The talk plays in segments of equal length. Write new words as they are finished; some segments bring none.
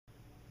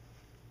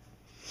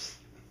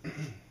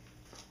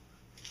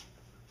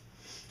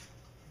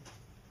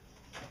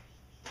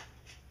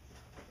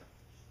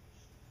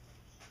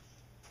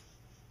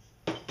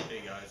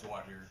guys,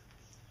 Watt here.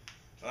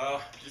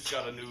 Just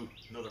got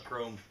another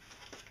chrome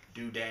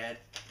doodad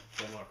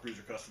from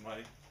Cruiser Custom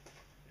Mighty.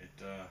 It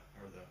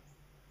are the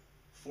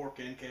fork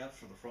end caps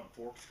for the front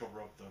forks,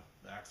 cover up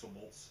the axle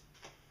bolts.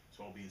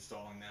 So I'll be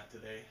installing that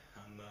today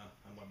on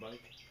my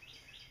bike.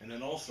 And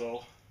then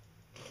also,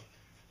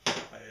 I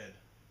had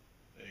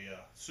a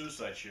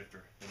suicide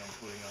shifter that I'm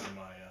putting on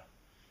my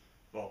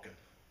Vulcan.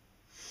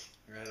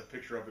 I had a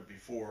picture of it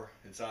before.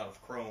 It's out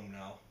of chrome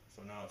now,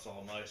 so now it's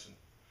all nice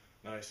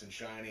and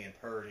shiny and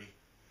purty.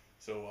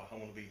 So I'm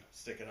going to be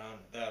sticking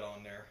that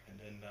on there and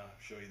then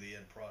show you the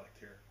end product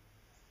here.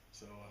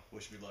 So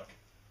wish me luck.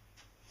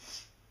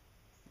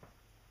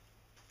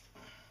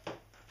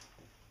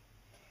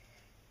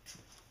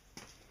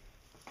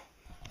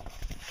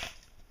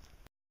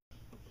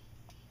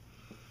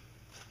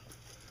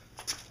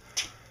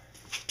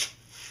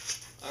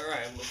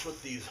 Alright, I'm going to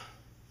put these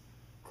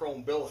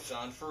chrome billets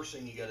on. First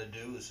thing you got to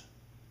do is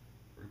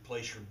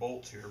replace your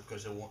bolts here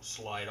because they won't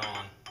slide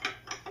on.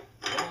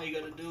 Then all you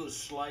got to do is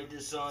slide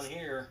this on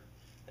here,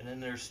 and then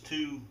there's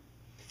two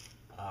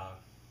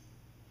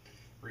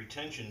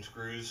retention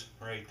screws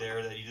right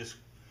there that you just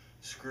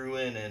screw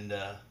in and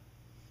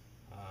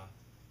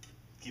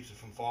keeps it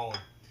from falling.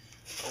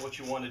 What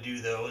you want to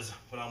do though is,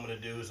 what I'm going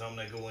to do is I'm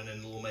going to go in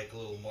and make a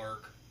little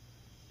mark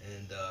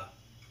and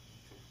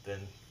then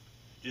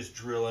just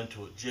drill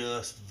into it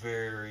just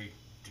very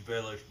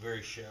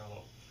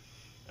shallow.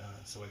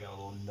 So I got a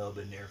little nub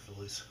in there for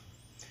these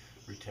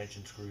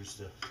retention screws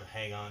to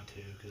hang on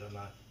to, because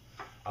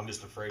I'm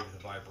just afraid with the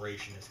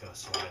vibration it's going to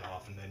slide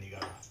off, and then you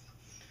got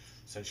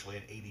essentially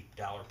an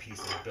 $80 piece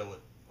of billet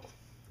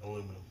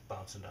aluminum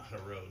bouncing down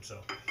the road. So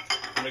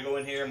I'm going to go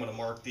in here, I'm going to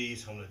mark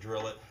these, I'm going to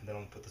drill it, and then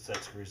I'm going to put the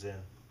set screws in.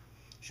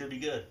 Should be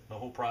good. The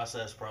whole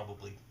process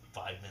probably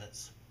 5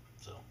 minutes.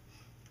 So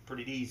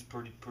pretty easy.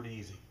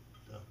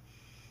 So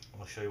I'm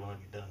going to show you when I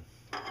get done.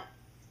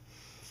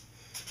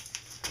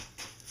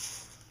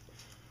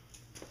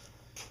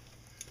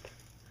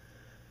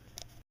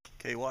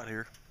 Okay, Watt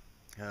here.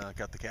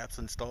 Got the caps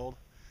installed.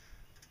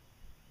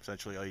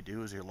 Essentially all you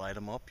do is you light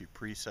them up, you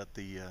preset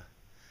you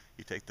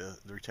take the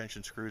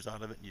retention screws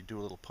out of it, and you do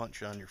a little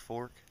punch on your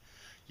fork.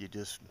 You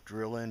just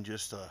drill in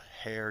just a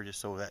hair, just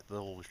so that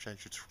little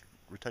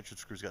retention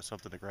screw's got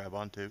something to grab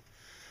onto.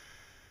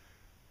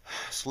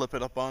 Slip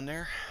it up on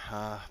there,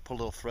 put a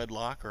little thread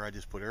lock, or I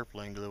just put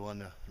airplane glue on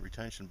the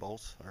retention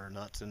bolts or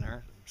nuts in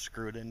there,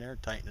 screw it in there,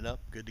 tighten it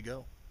up, good to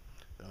go.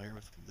 So here,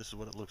 this is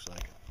what it looks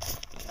like.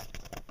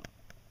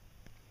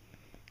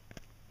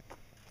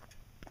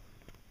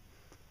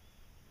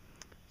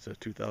 It's a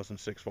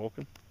 2006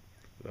 Vulcan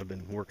that I've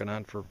been working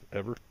on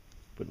forever,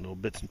 putting little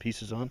bits and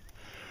pieces on.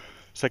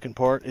 Second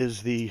part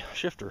is the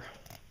shifter.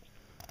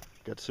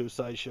 Got the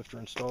suicide shifter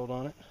installed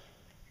on it.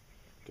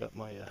 Got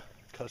my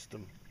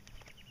custom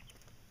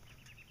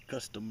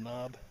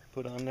knob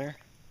put on there,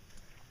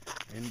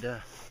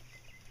 and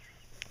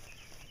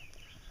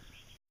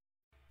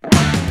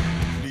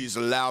please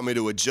allow me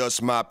to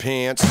adjust my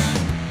pants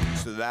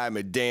so that I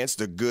may dance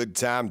the good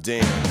time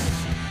dance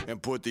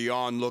and put the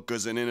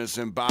onlookers and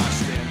innocent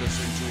bystanders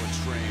into a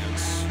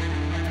trance.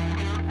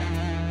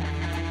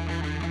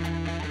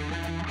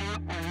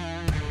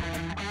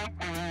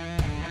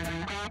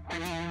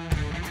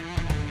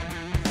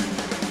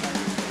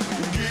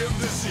 Give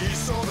disease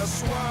so the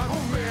swine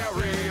will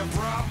marry and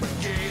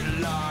propagate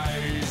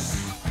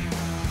lies.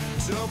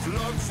 Tough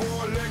luck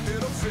for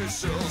elected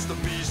officials, the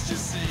beast you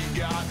see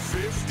got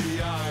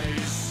 50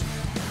 eyes.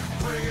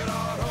 Bring it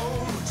on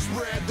home,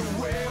 spread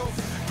the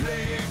wealth,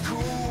 play it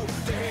cool,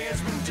 the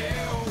hand's been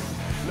dealt.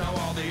 Now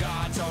all the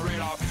odds are in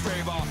our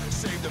favor,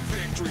 save the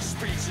victory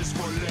speeches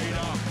for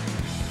later.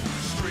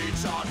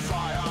 Streets on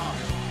fire,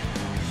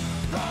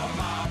 the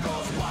mob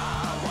goes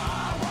wild,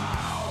 wild,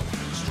 wild.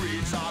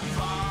 Streets on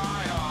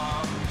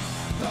fire,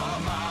 the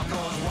mob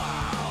goes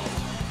wild.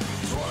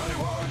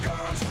 21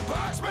 guns,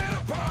 box made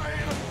of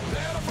pine,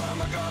 letter from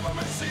the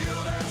government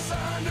sealed and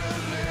signed,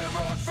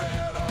 delivered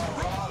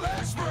Federal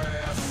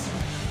Express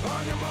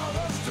on your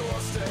mother's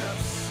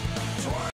doorsteps.